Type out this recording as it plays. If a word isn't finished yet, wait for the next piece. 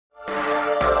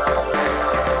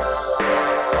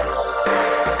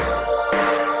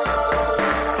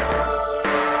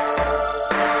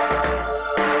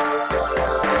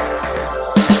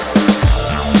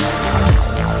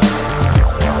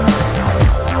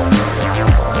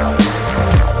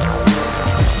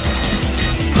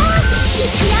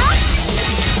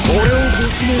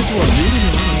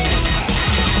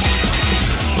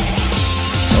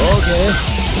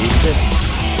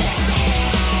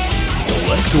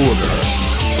Select order.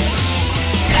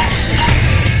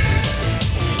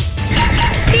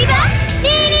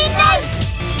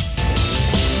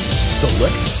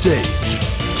 Select stage.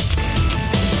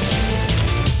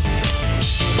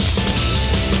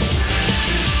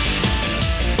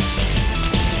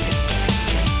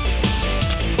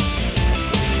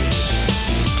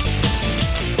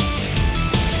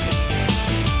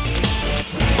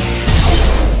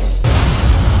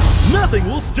 Nothing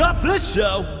will stop this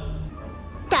show.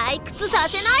 退屈さ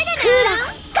せないでね。クーラ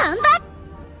ー、頑張っ。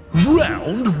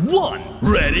Round 1.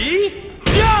 Ready?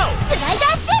 Go! スライダー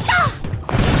シュート。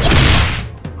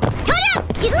とりゃ、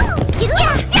キュー、キューや。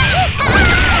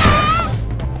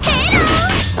ヘロー。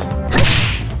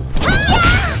とりゃ。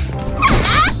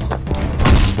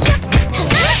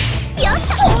よっと、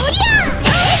とりゃ。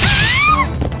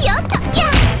よっと、や。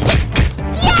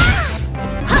や。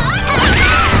はあ。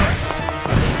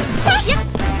よっ。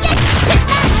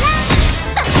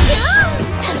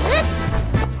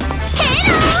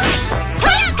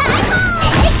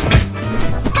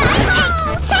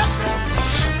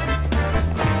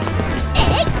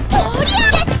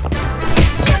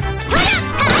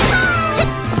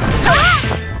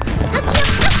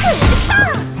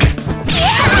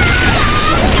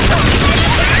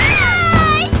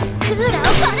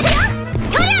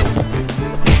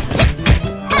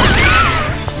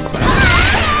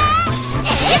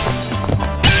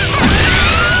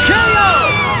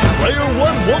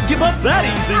Won't give up that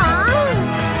easy.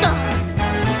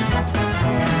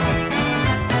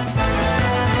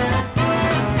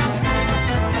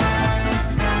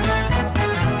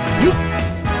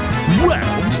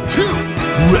 Round 2.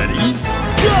 Ready?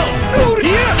 Go!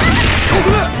 Yeah!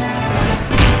 Kula!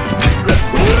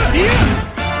 Yeah!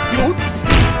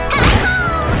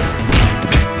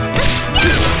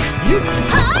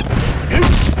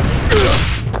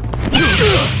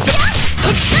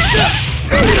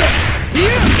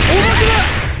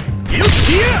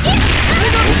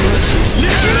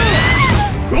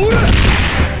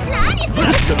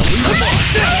 That's gonna leave him off.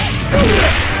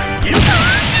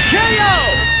 KO!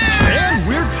 And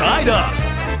we're tied up.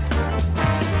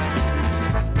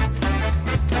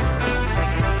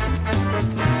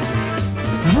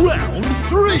 Round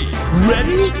 3.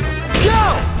 Ready? Go!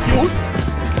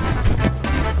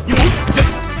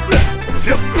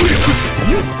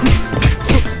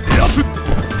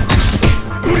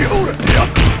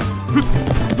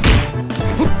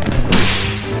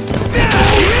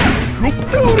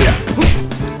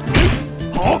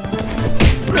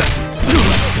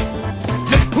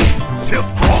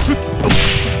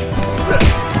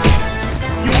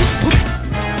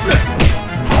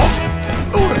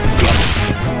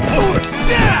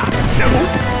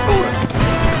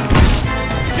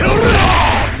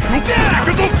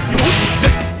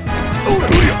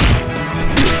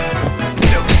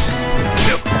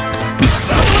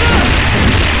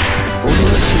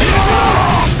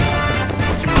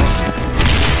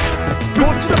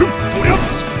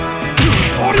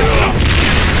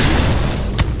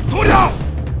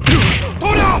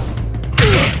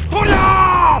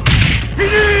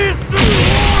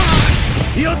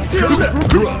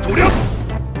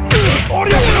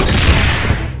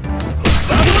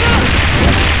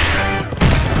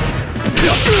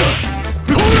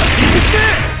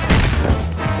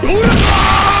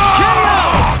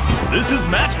 This is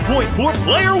match point for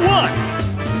player 1.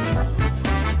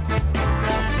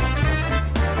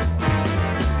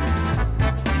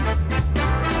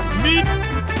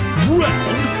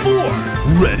 Round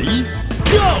 4. Ready?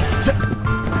 Go!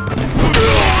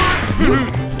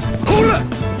 Hold it!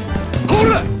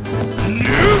 Hold it!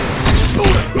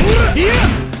 Yeah!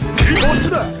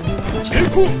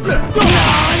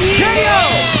 KO!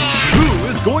 Who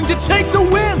is going to take the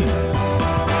win?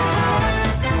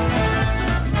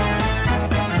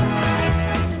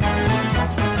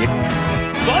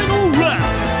 Final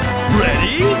round.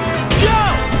 Ready? Go!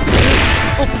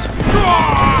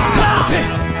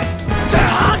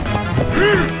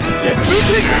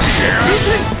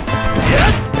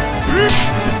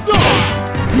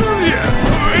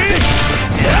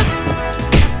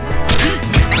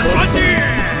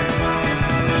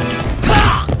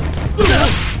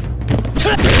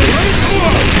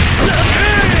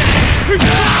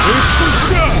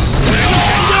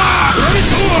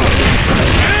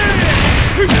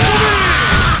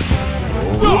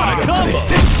 What a combo!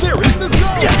 They're in the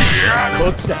zone! こ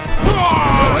っちだ。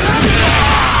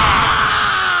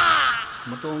什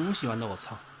么东西玩的？我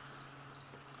操！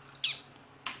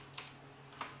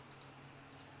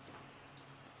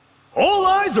 All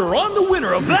eyes are on the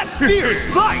winner of that fierce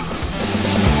fight!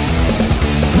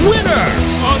 Winner!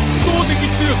 圧倒的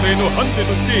強さへのハンデ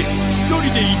として一人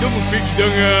で挑むべきだ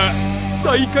が、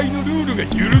大会のルールが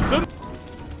許さん。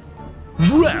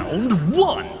Round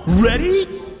 1 Ready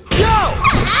Go!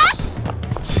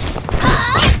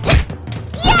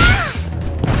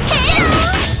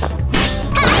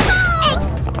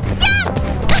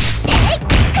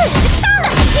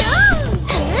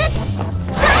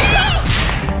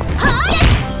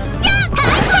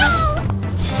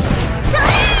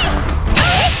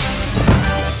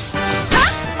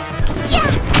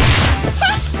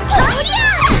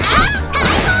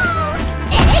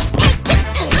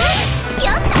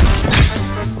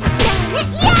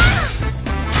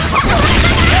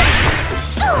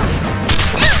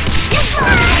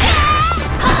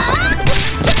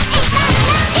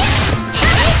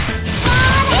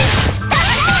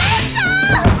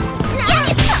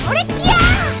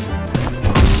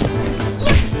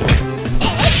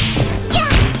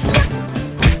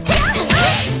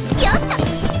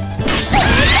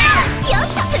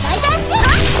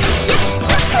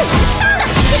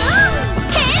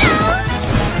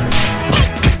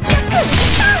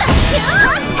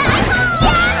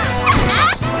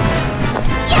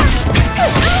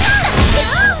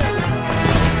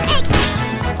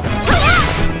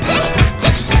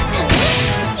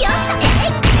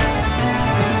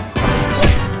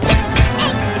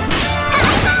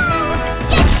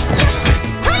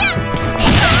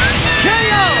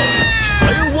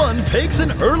 Takes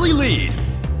an early lead.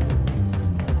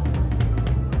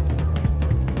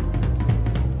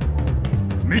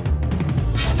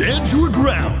 Stand your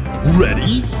ground.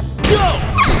 Ready? Go!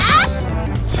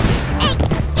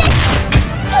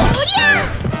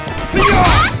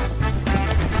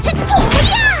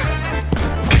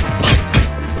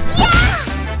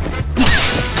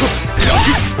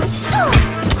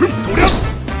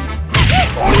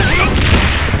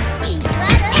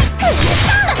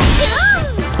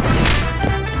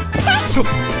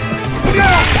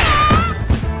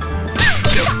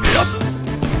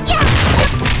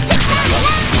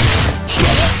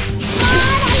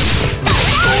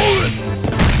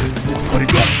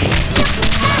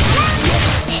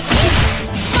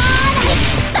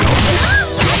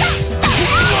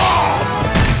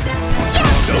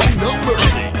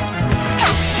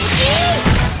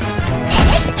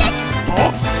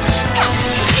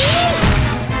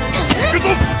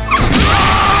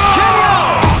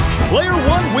 Player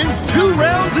 1 wins 2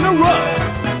 rounds in a row.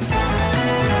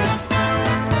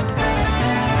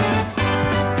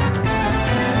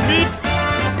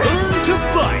 Burn to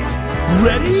fight.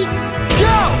 Ready?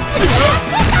 Go!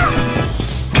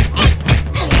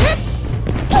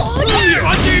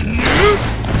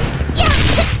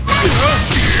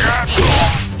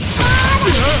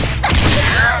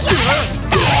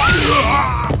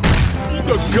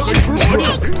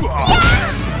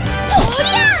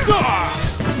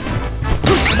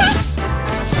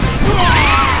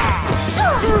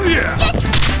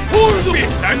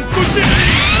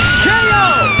 KO!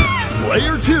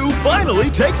 Player 2 finally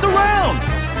takes a round.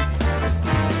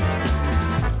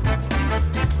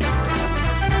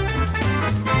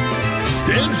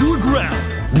 Stand your ground.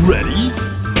 Ready?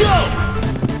 Go!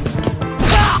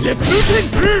 Let Putin!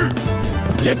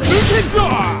 Let Putin!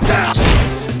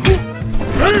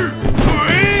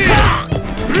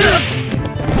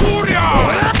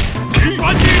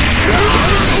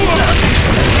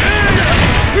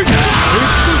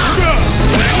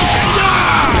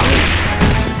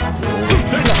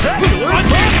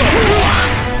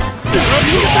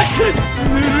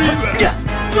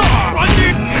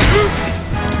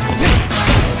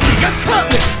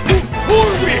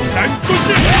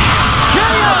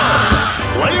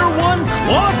 Player 1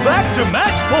 claws back to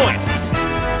match point.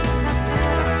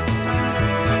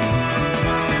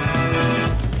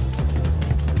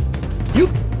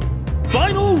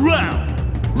 Final round.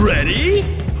 Ready?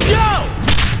 Go!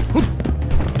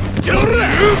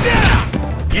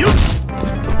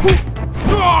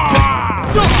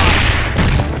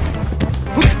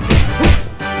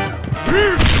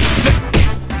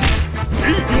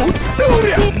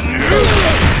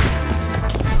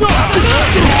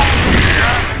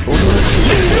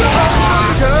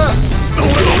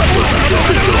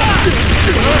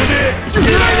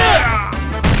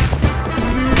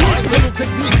 Little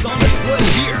techniques on display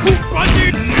here.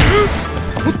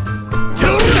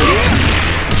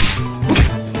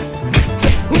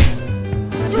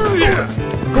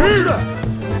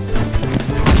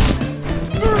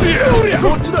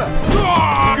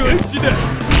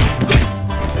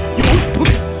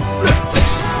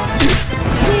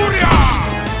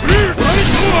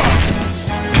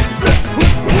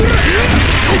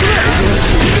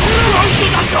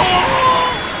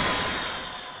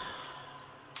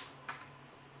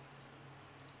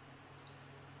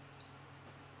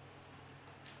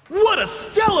 What a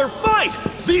stellar fight!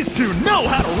 These two know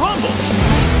how to rumble!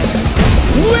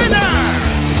 Winner!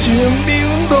 準備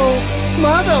運動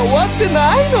まだ終わって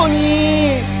ないの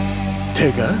に。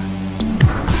てか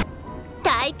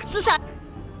退屈さ。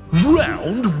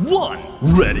 Round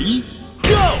 1. Ready?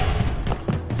 Go!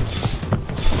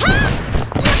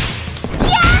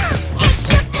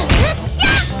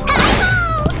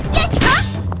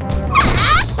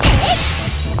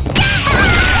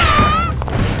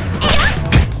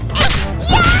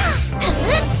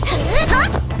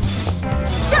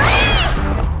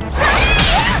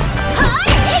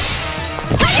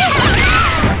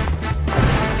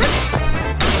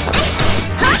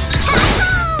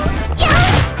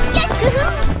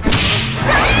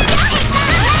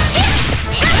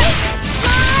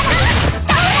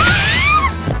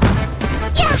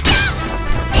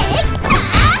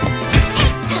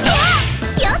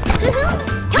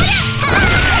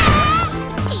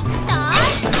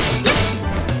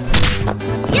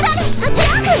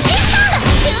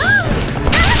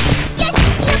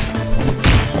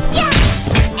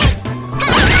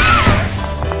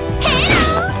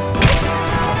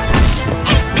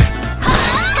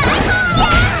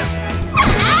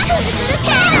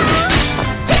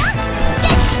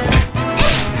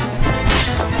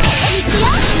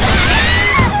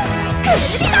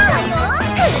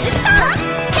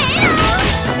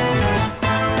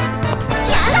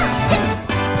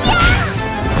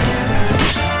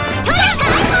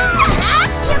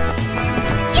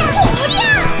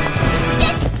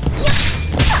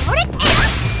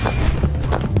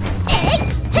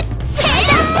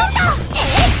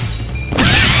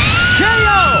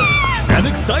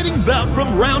 Exciting bout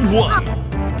from round 1.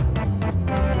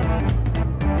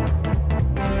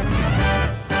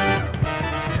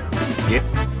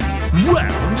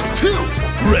 Round 2.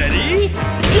 Ready?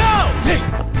 Go!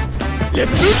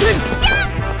 Left booting!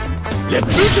 Left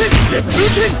booting! Left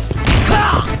booting! Ha!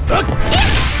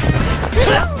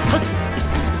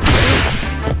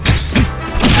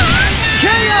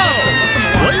 KO!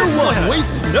 Player 1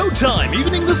 wastes no time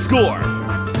evening the score.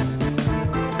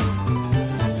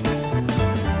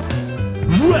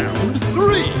 Round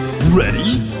 3.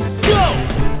 Ready? Go!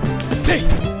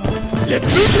 Left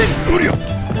booting!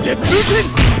 Left booting!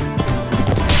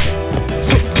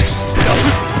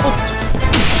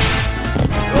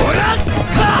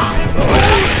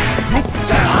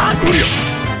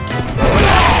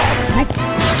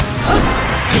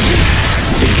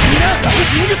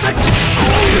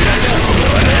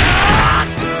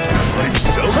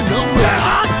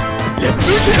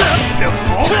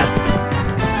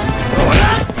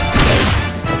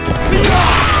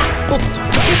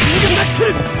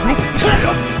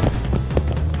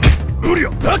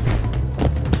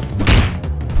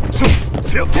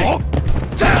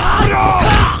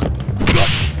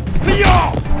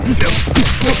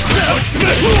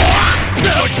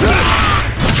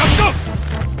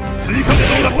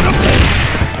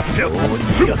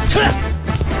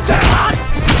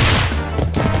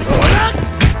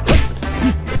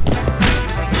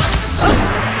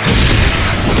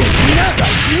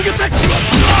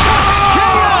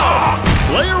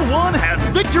 Player 1 has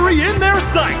victory in their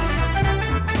sights.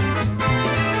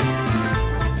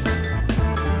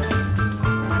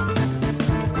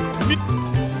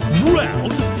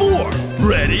 Round 4.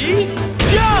 Ready?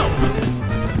 Go!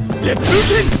 Left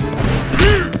booting!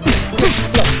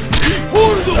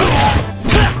 Hold on!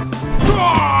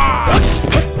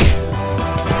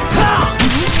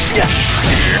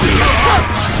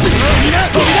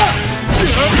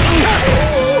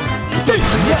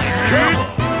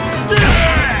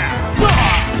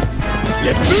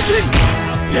 Left booting!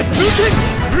 Left booting!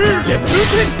 Left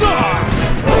booting!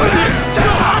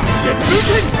 Left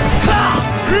booting!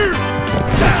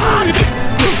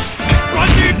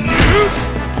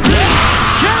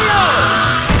 KO!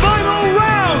 Final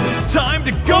round! Time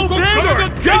to go big or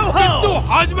go home!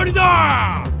 始まり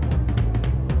だ。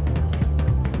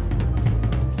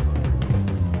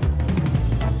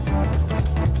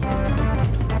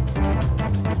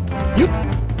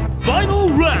Final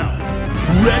round!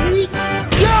 Ready?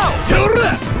 Go!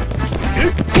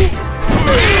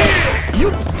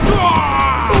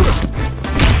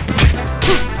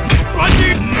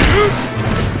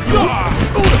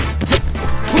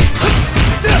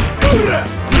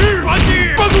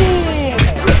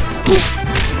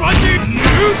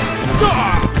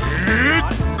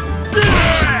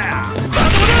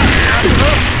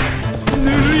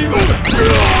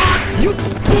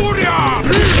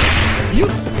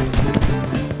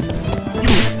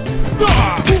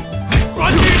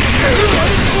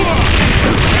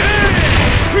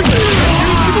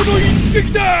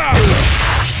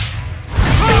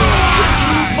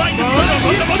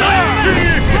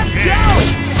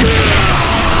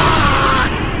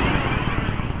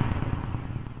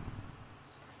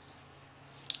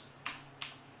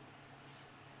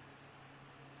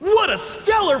 What a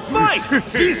stellar fight!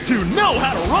 These two know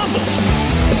how to rumble!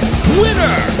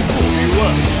 Winner! これ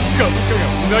は株価が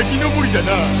うなぎ登りだな。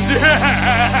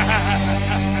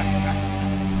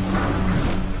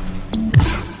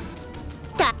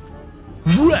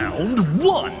Round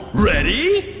 1.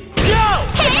 Ready?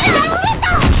 Go!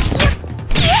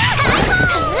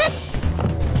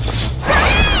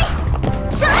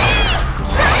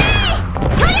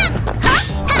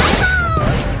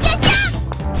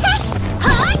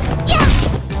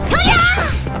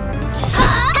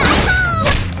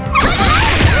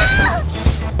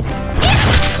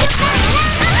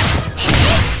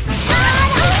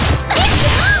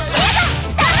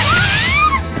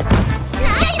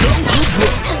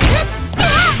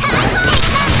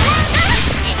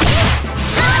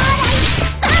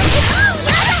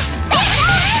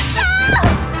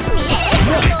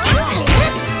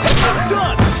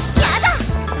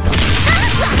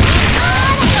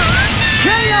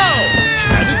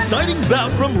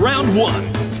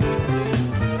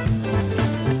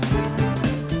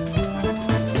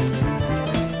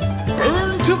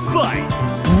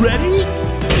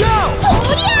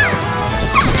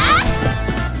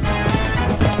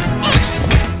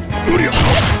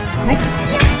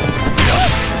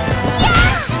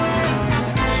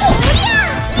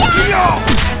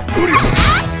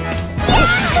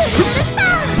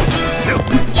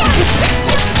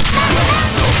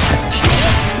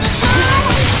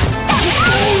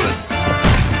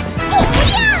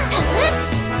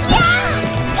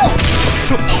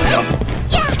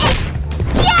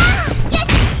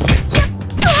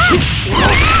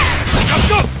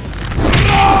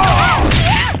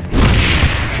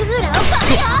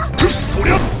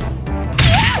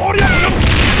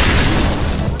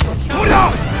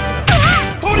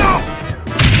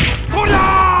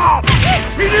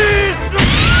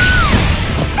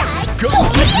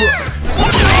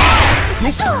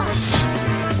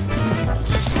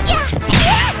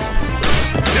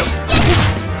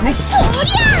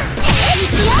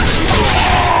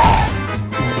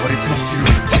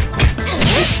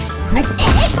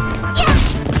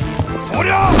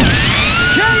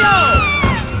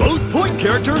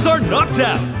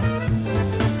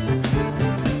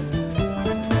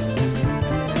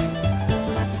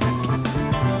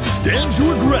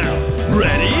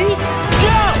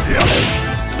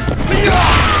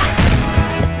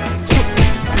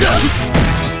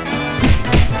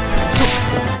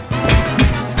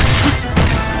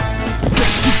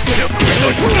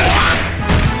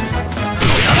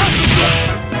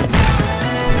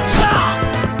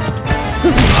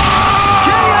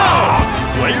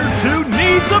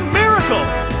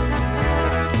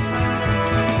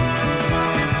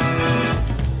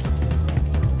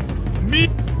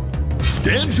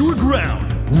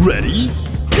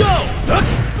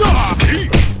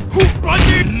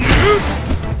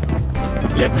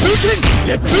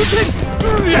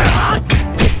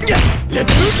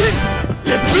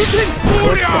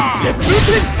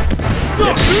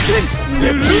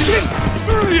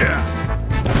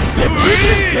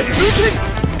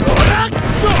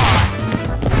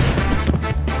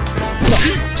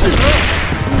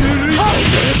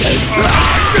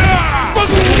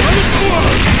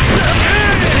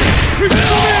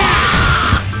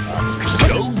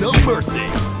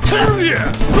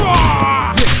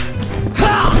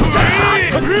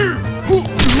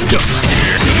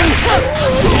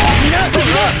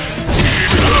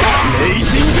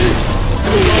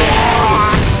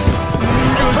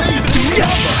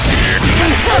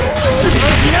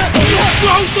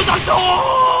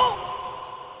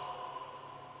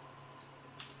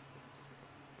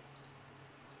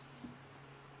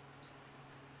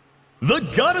 'The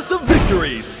Goddess of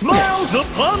Victory smiles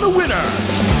upon the winner!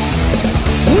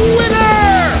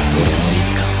 Winner! い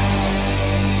つか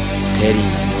テリーの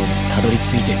ようにたどり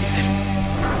着いてみせる。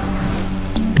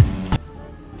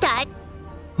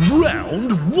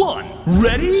Round 1.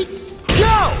 Ready?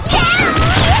 Go!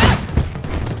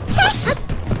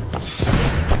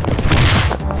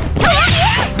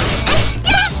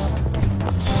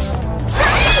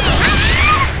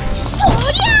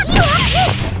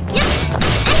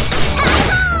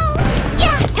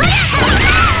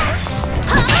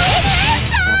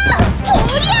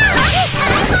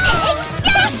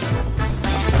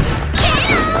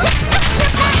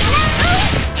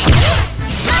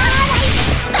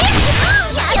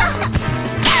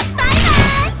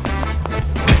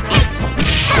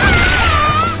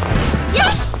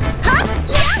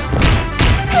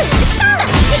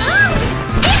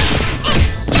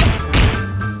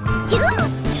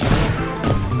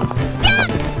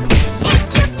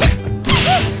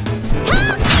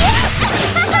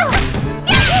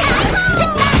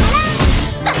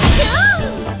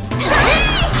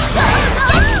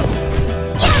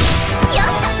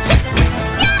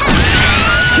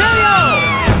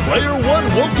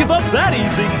 give up that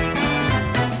easy.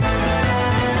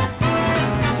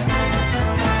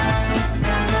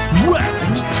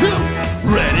 Round 2.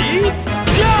 Ready?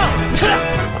 Go! Ha!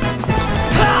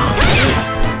 Ha!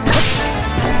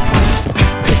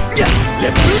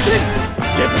 Left booting!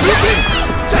 Left booting!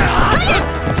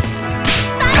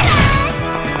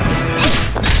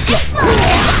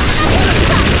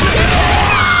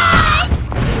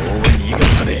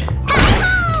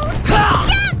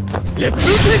 Left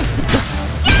booting!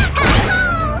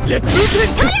 Left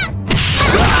booting!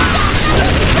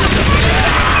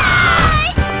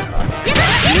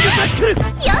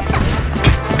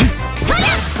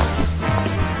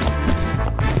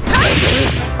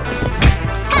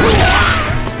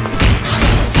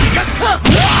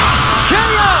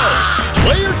 KO!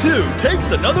 Player 2 takes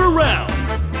another round.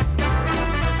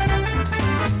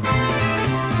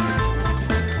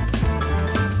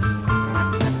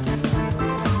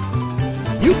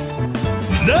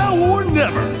 Now or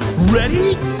never.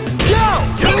 Ready? Go!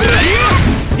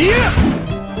 Yeah!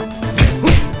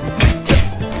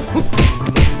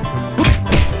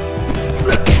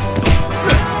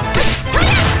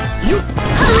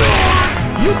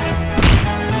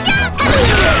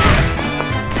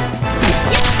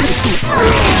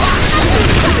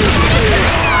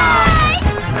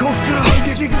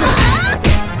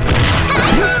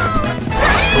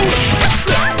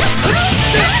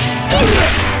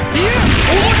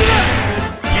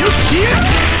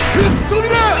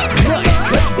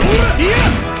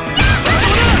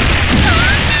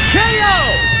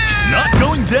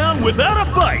 Down without a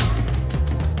fight.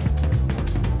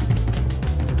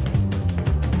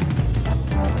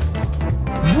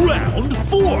 Round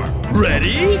 4.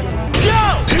 Ready? Go!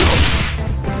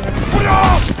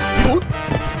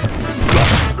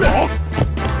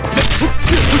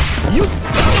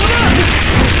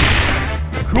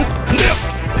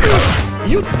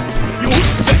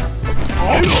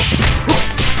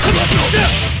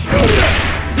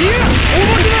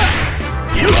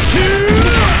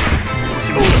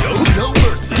 No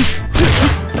mercy.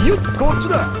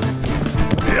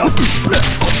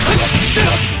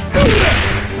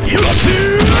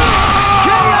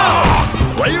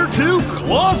 Player 2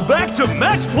 claws back to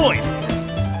match point.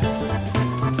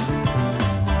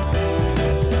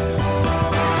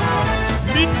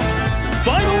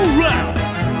 Final round.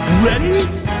 Ready?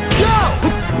 Go!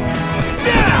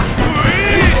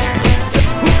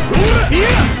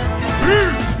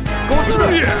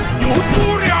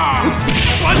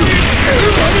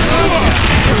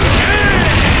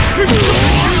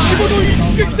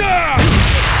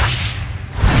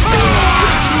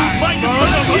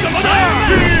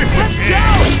 Let's go!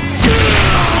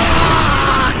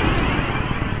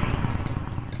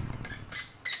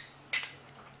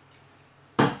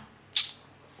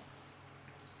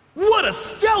 What a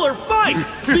stellar fight!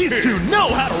 These two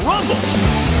know how to rumble!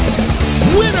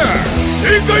 Winner!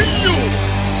 世界よ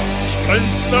機関し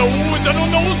た王者の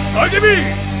名を叫び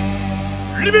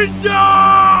リベンジャ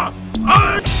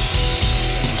ー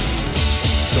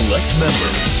Select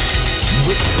members.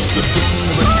 Witness the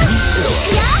beginning of a new era of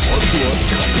martial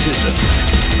arts competition.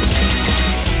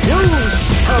 よし、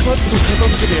パパッと片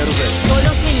付けてやるぜ。この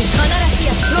手に必ず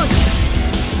や勝利。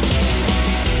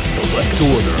 Select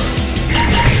order.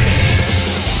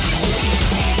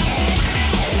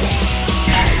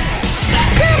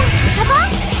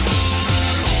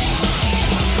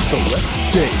 Select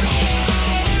stage.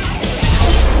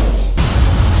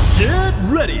 Get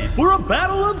ready for a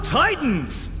battle of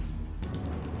titans!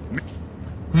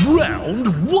 Round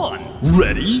 1.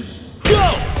 Ready?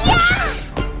 Go!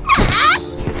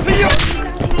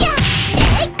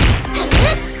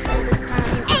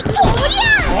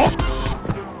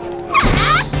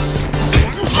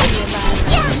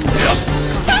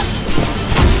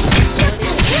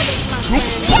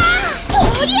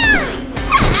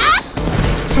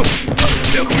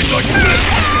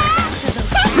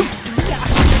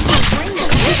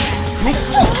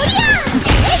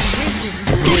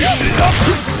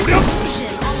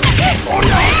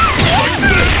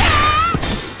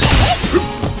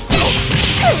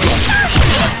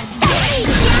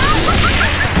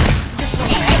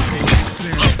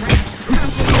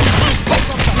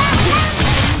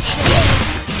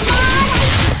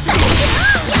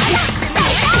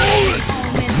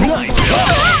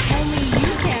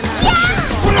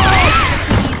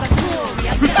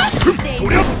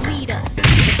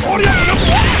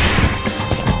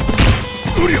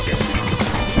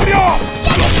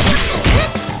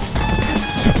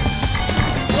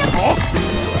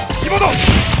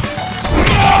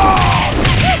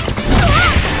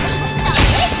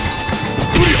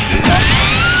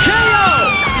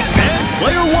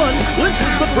 Player 1 one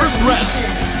clinches the first round.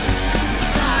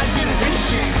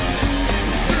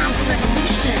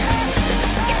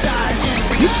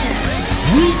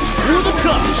 Reach for the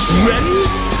top. Ready?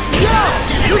 Go!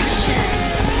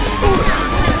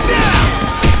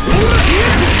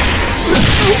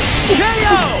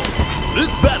 KO!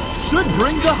 This battle should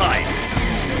bring the hype.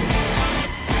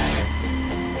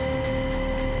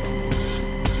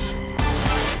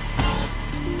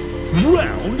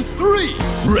 Round 3.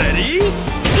 Ready?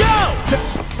 Go!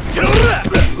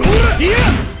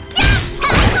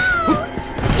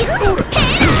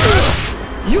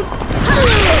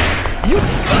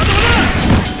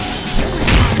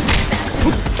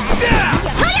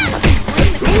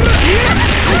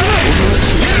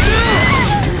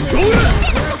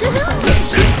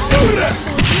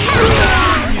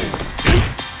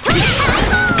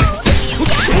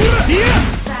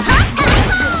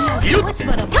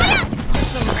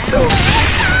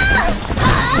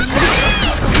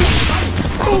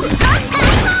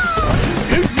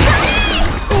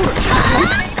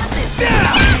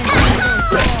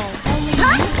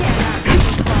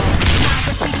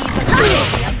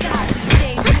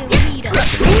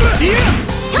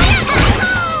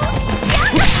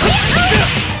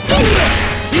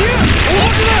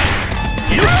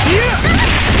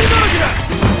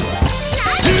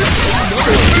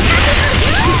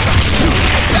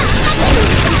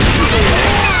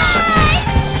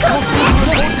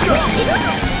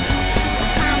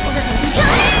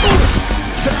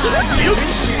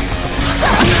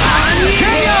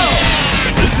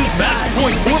 This is match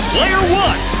point for player 1.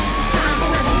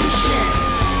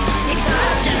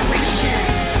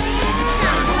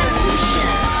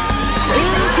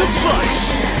 Aim to fight.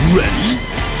 Ready?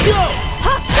 Go!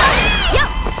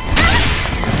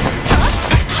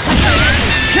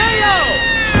 KO!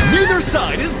 Neither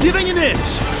side is giving an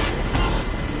inch.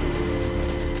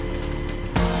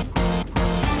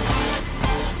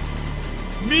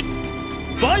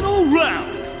 Final round.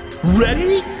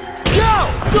 Ready? Go!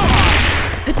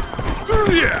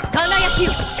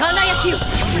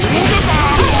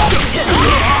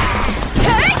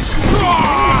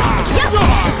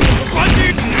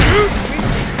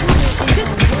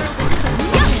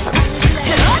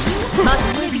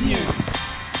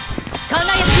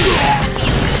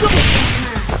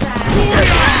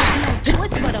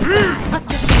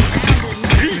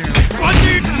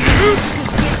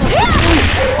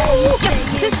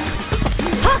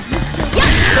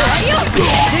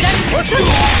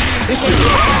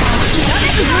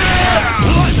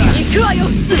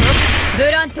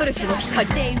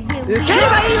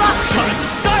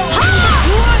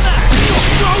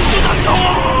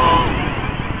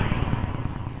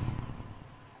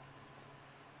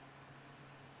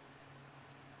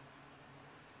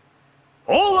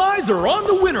 All eyes are on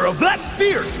the winner of that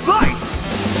fierce fight!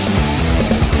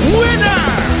 Winner!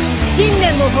 信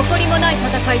念も誇りもない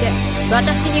戦いで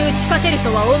私に打ち勝てる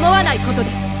とは思わないこと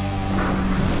です。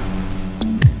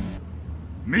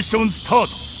ミッションスタート。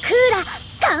クーラ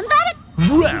頑張る。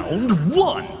 Round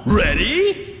 1.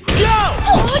 Ready? Go!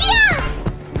 おりゃ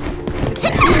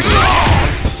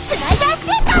スライダーシ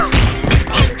ュート。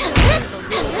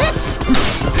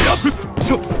や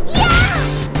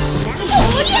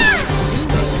おりゃ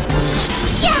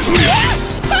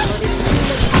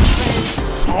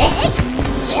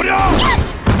おりゃ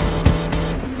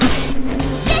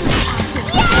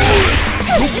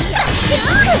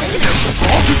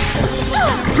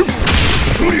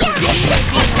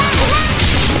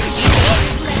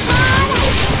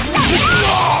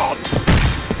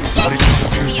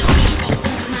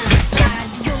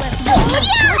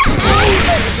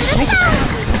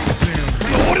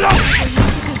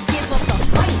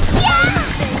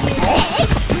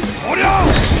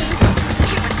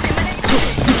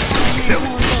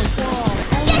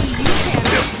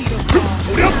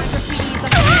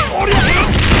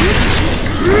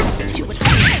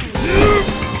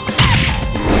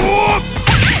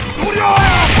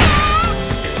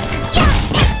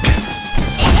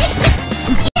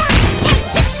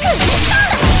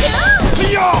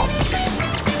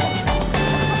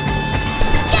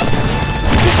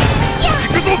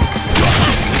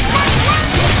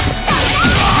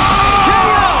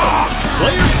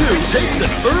takes an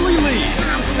early lead.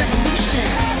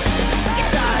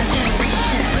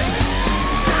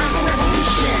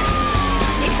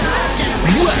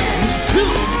 Round 2.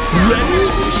 Ready?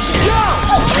 Go!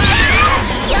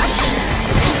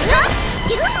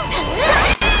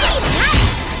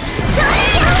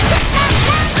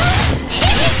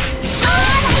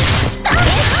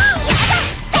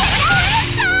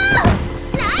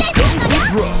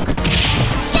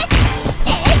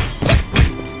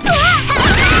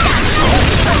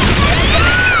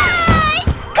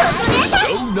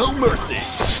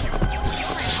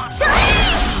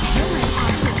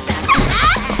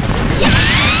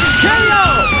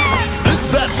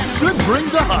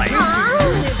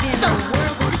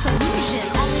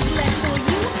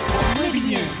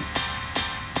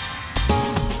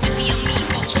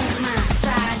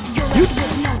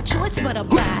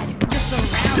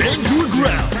 Stand your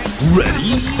ground.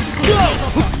 Ready? Go!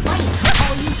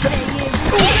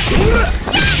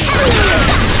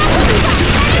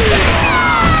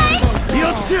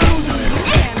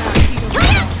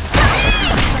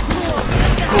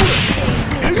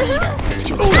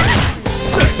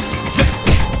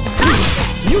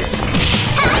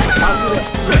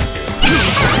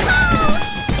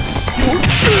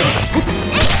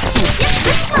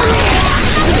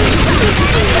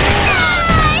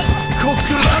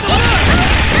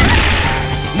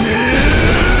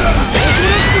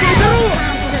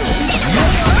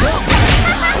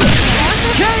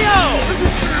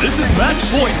 This is match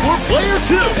point for player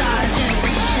 2.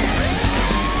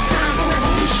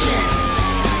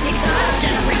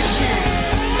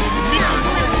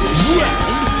 Round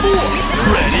 4.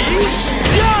 Ready?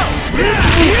 Go!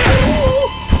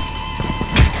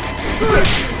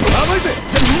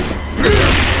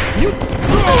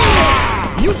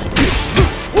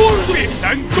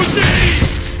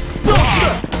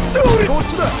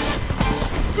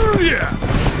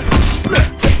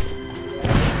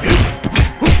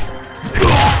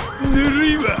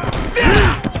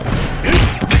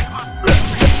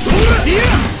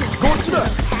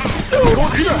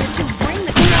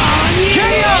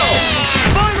 KO!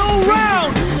 Final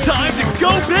round! Time to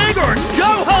go big or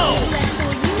go home!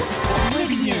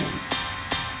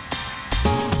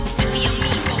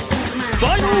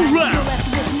 Final round!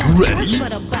 Ready?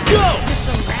 Go!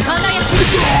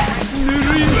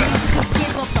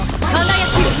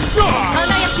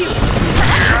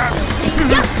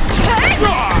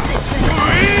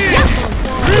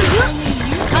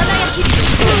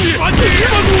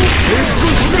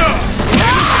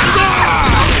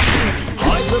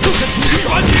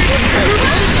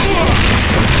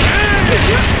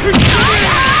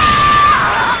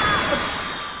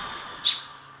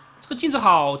这个镜子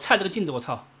好菜，这个镜子我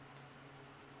操！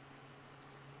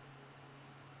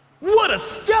 What a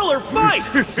stellar fight!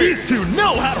 These two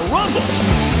know how to rumble!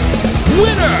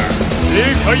 Winner!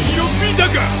 世界を見た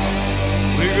か。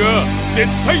これが絶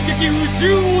対的宇宙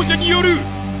王者による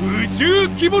宇宙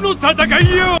規模の戦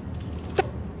いよ。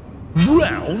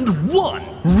Round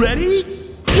 1. Ready?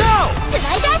 Go! ス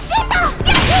ライダーシュート。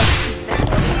クル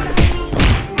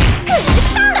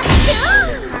ッとシュー。や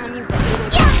っとよし。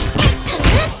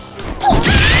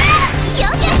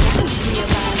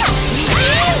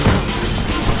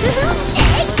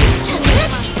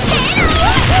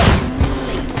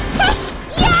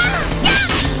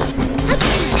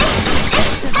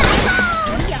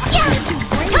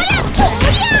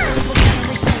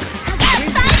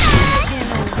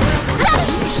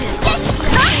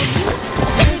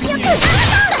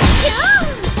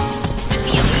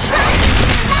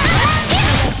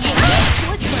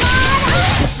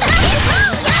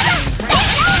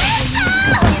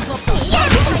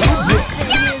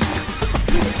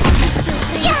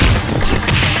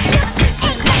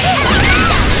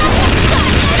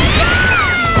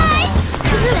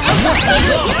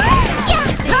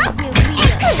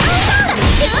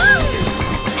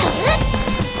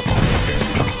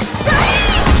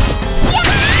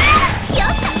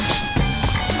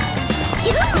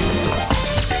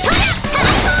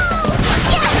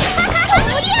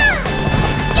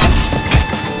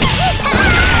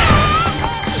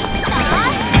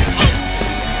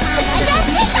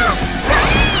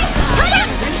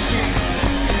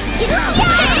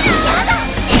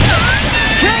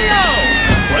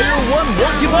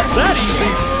That easy.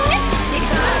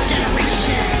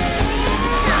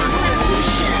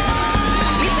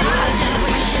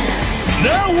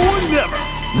 Now or never.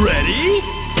 Ready?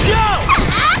 Go!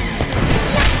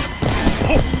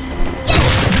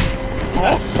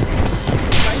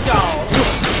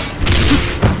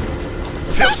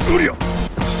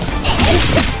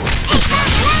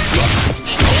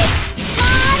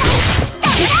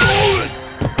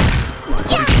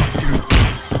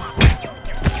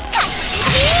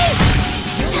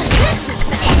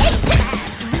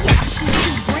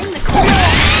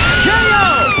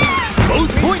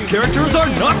 ！Characters are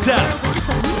knocked out.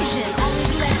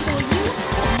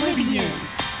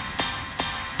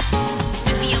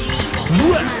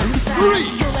 Round 3.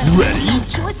 Ready?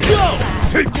 Go!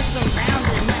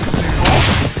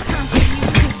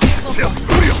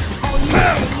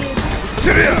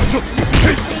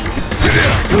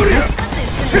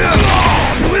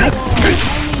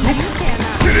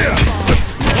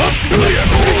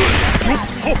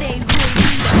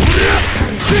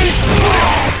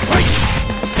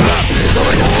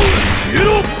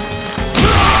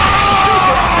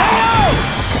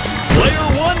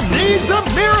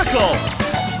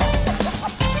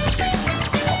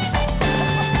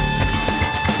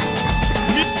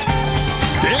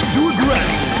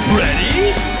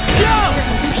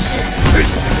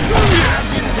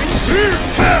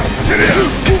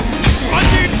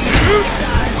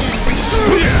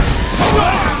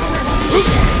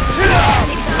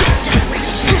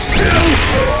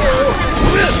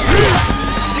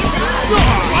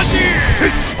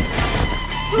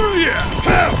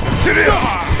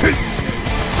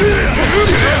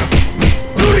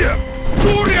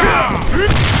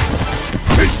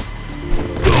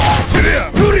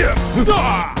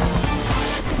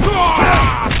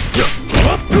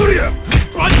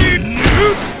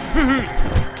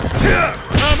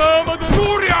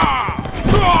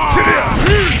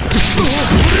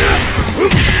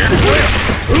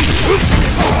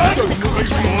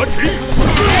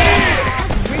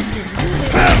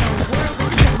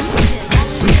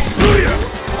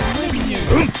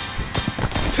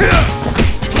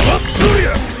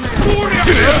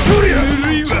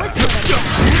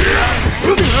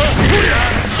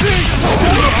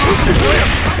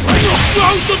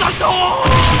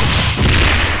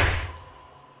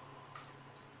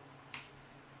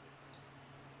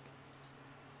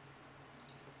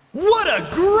 What a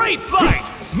great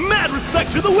fight! Mad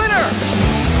respect to the winner!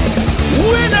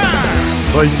 Winner!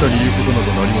 敗者に言うことな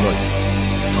ど何もない。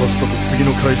さっさと次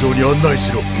の会場に案内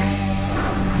しろ。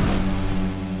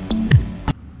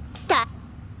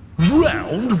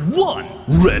Round 1.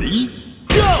 Ready?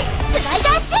 Go! スライダ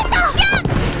ーシュー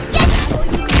ト。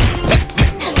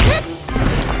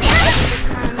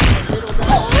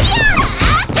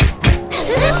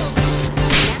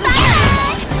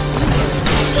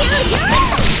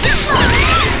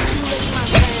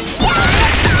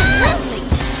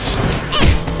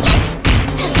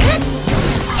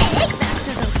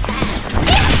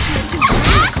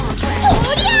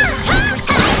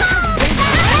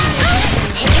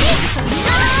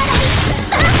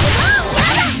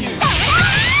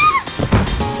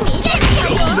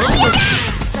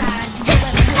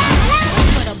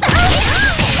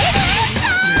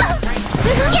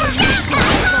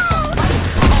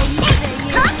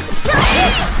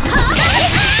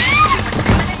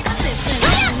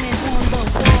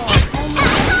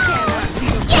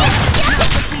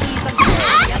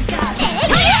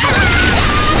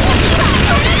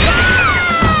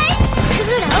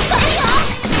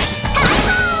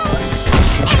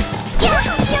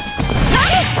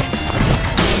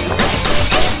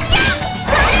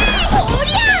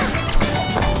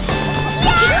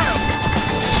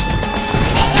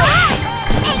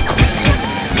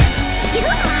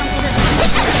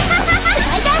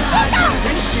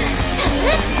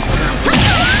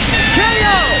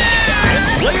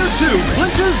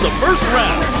The first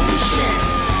round.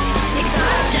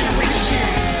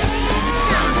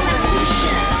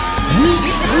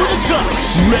 Reach through the top.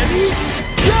 Ready?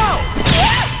 Go!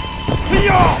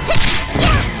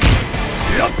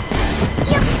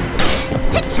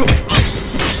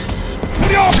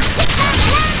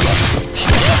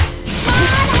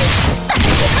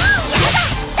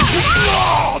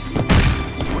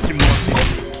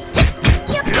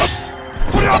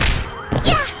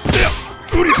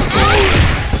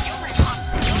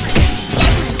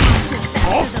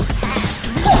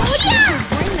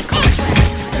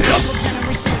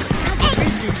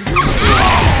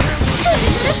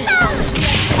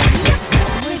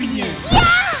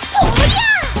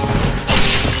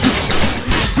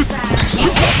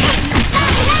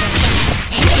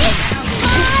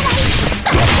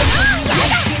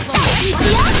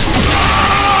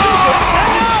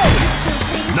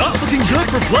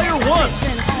 For player one.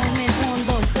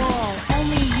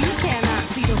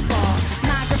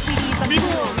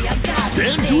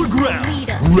 Stand your ground.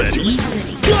 Ready?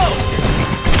 Go!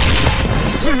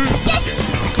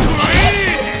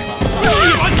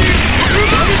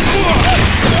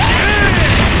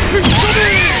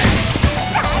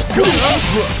 Go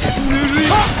out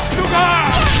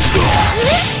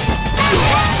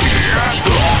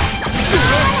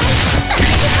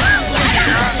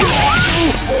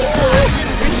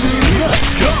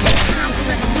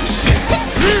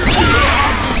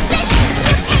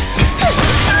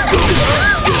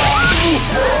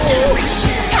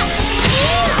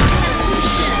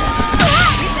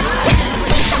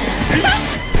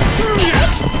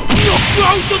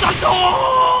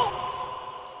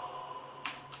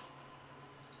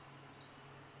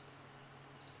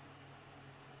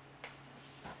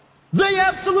They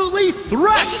absolutely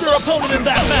thrashed their opponent in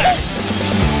that match!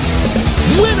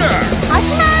 Winner! お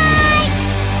しまい。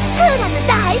クーラの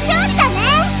大勝利だね。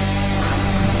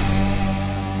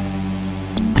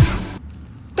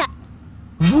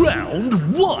Round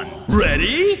 1.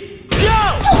 Ready? Go!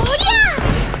 おり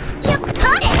ゃ。よっと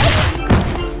れ。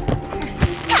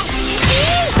勝ち。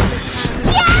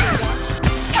や。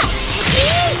勝ち。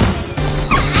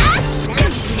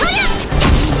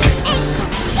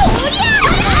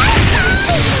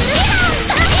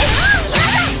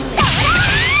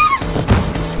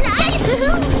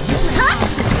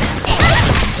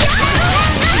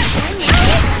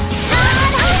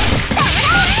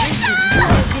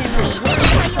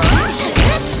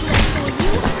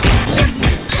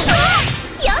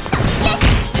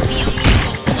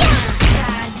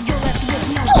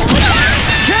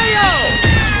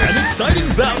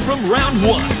from round 1.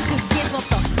 To give up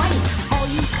the fight, all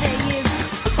you say is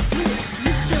super fluids.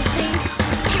 You still think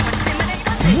you intimidate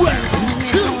us? Round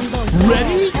 2.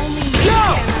 Ready? Go!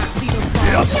 They will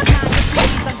lead us to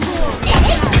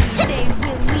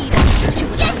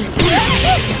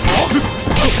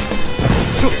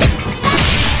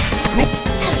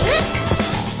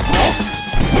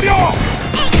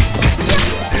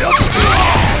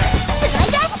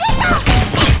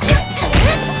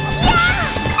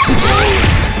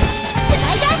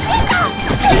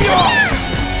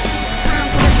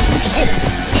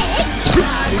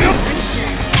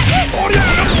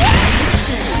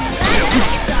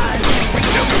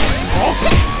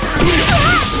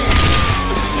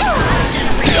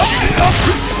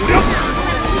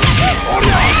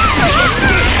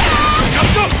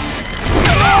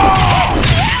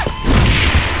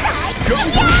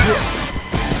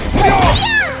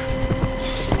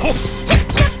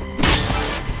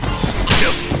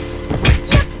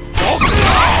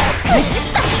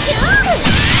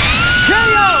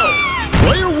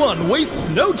wastes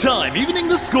no time evening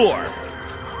the score.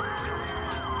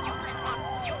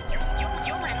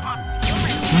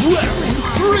 Round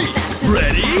 3.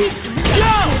 Ready?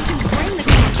 Go!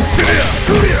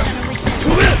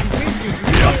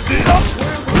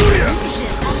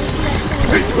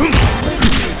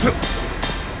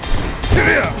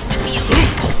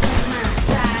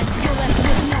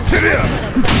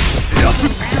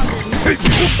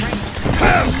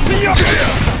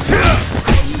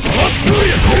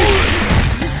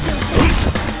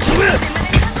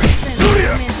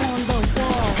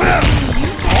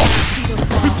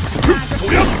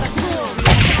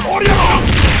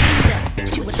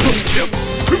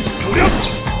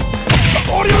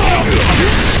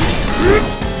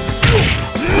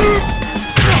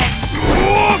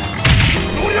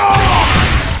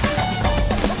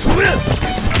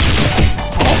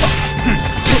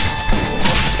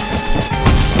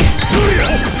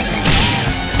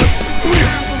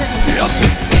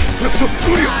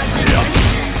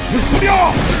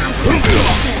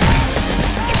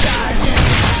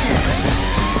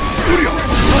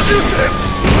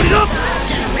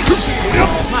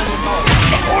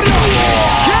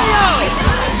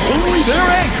 Only their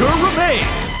anchor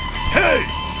remains. Hey!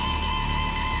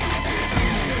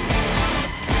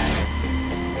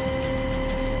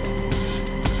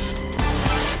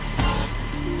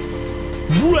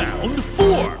 Round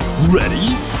 4.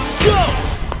 Ready? Go!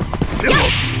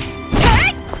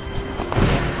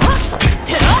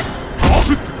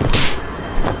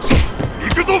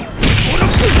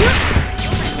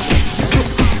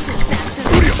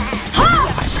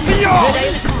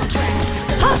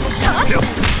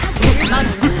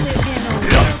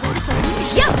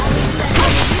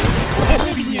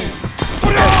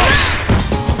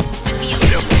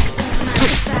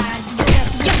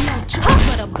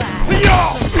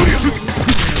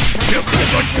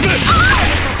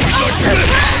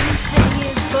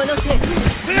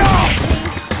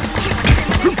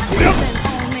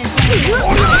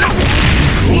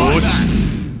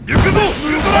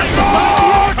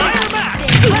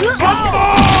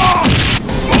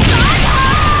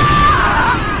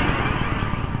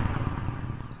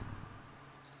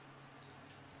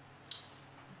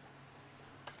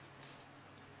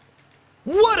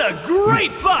 What a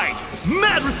great fight!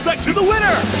 Mad respect to the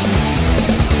winner!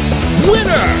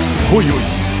 Winner! おいおい、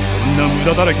そんな無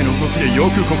駄だらけの動きでよ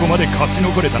くここまで勝ち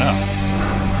残れたな。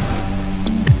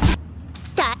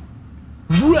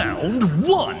Round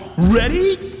 1.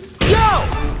 Ready?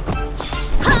 Go!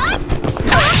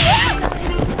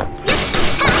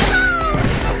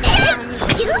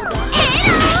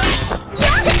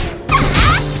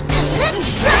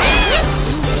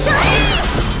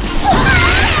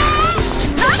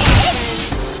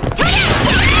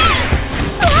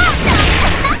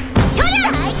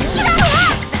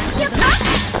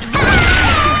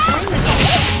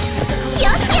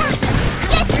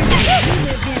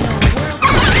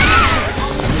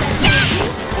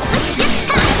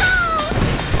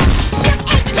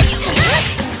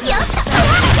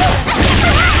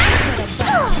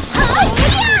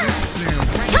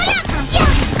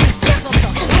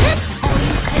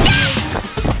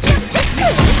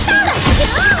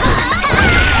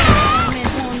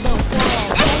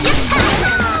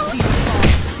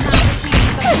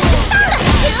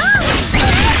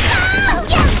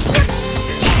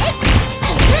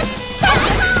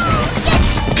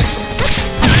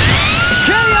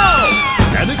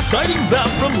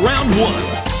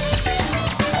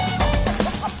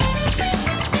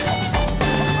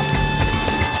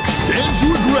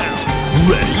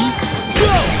 Ready?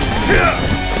 Go!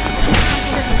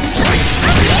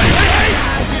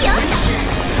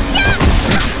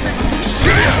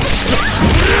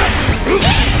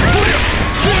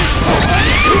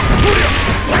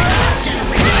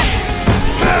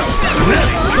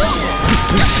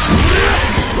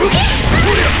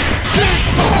 KO!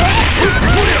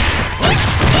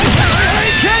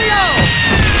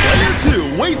 Player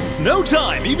 2 wastes no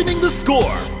time evening the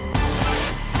score.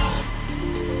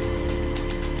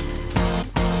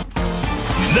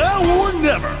 Now or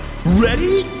never.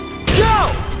 Ready?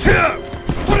 Go!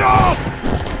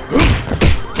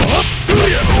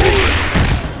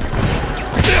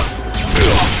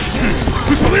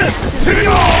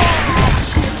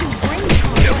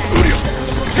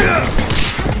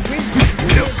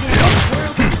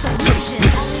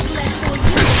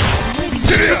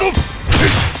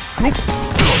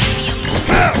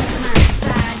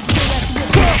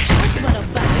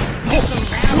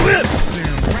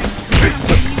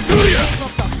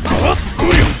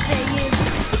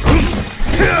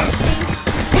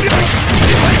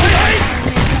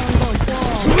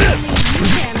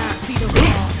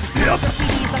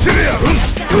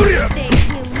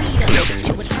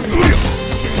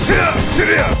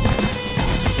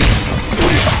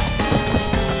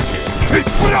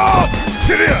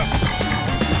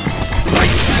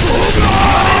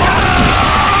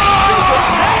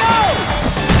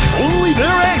 Only their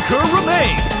anchor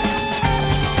remains.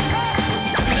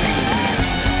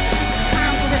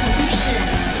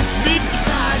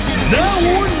 Now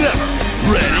or never.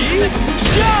 Ready?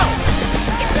 Go!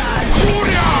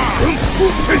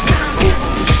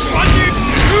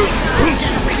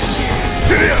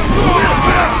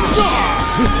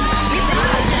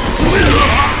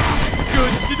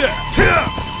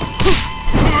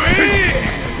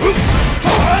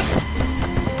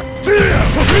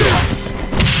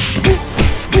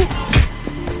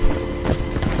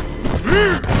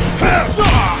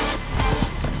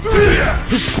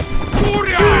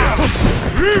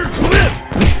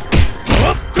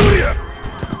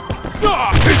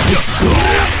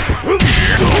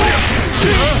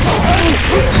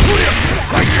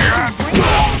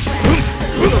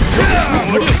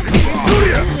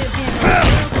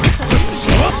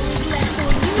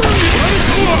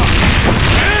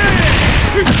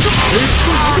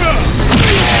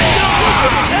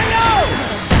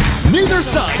 Neither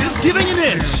side is giving an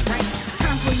inch.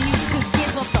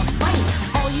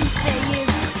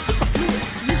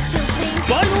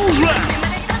 Final round.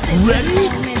 Ready?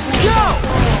 Go!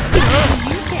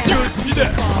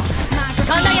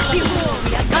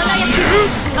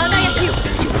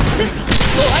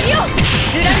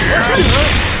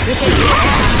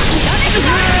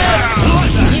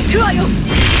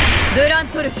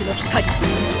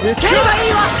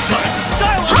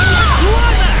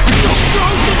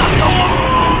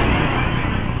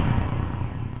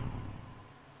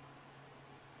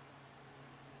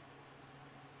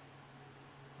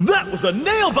 That was a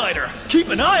nail-biter! Keep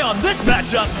an eye on this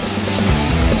matchup!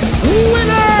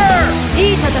 Winner!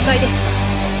 いい戦いでした。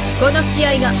この試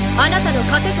合があなたの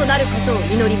糧となることを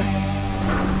祈ります。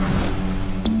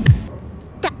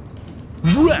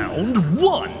Round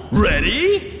 1.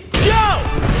 Ready? Go!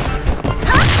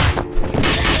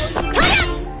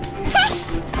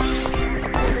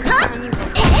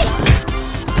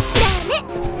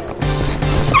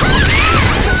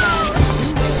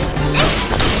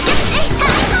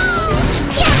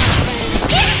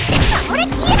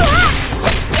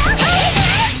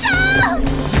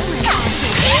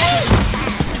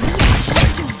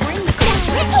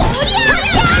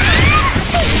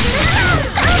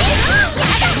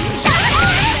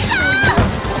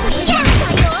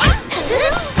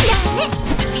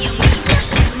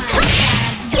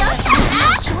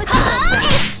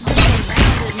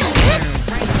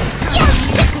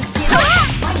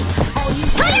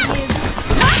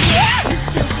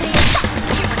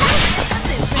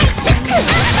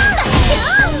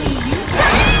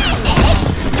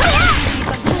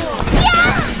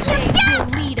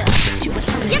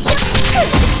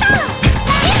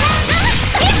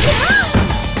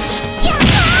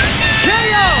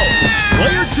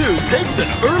 Takes an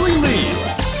early lead.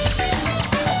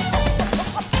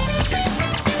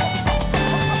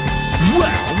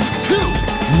 Round 2.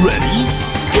 Ready?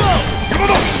 Go!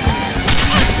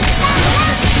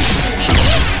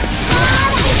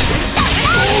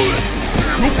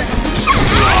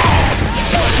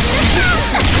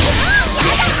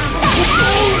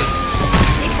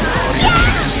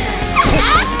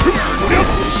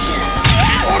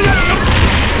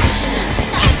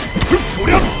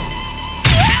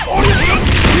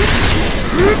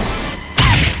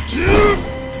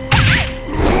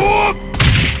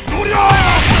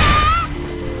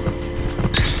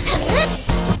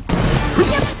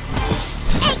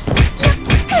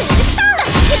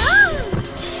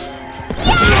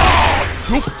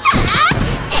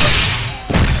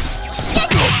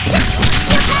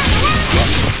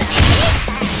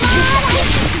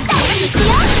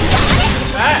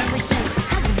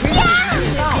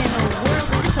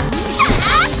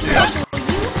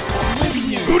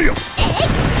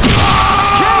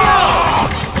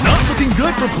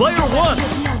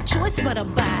 done. No choice but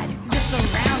abide. You're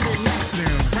surrounded left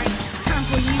and right. Time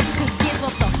for you to give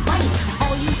up the fight.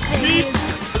 All you say is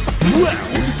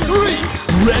Round 3.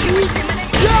 Ready?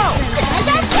 Go!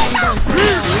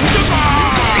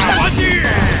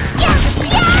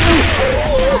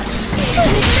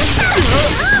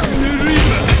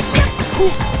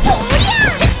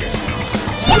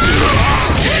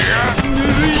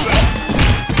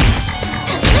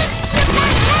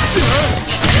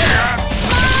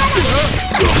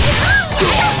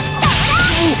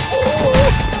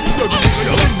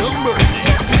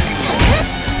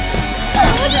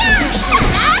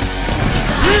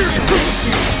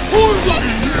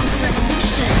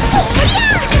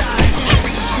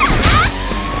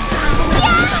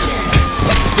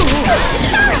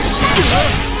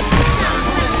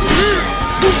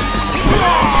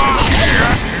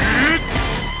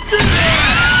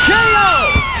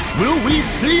 Will we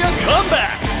see a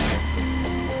comeback?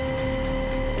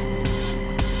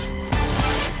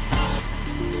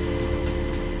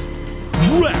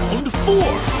 Round 4.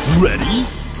 Ready?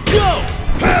 Go!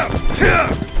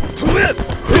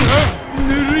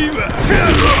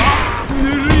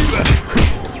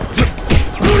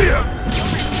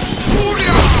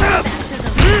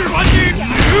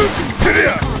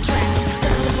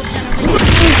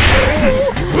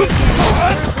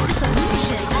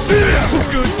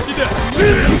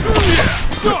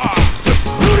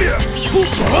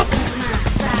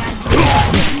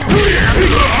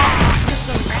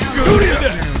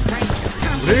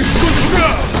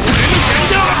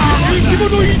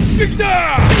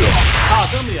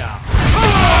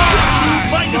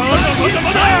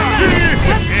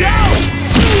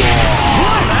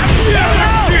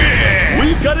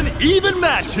 We've got an even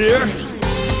match here.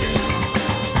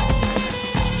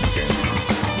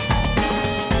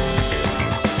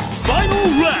 Final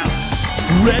round.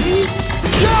 Ready?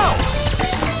 Go!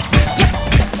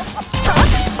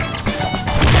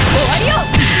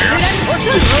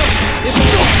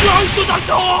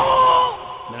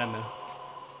没了。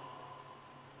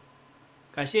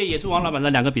感谢野猪王老板的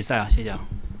2个比赛啊，谢谢啊。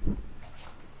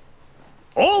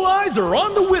All eyes are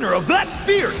on the winner of that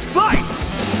fierce fight.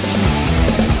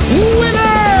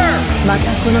 Winner! ま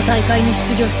たこの大会に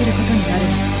出場することになる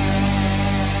の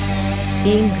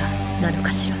因果なのか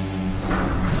しら。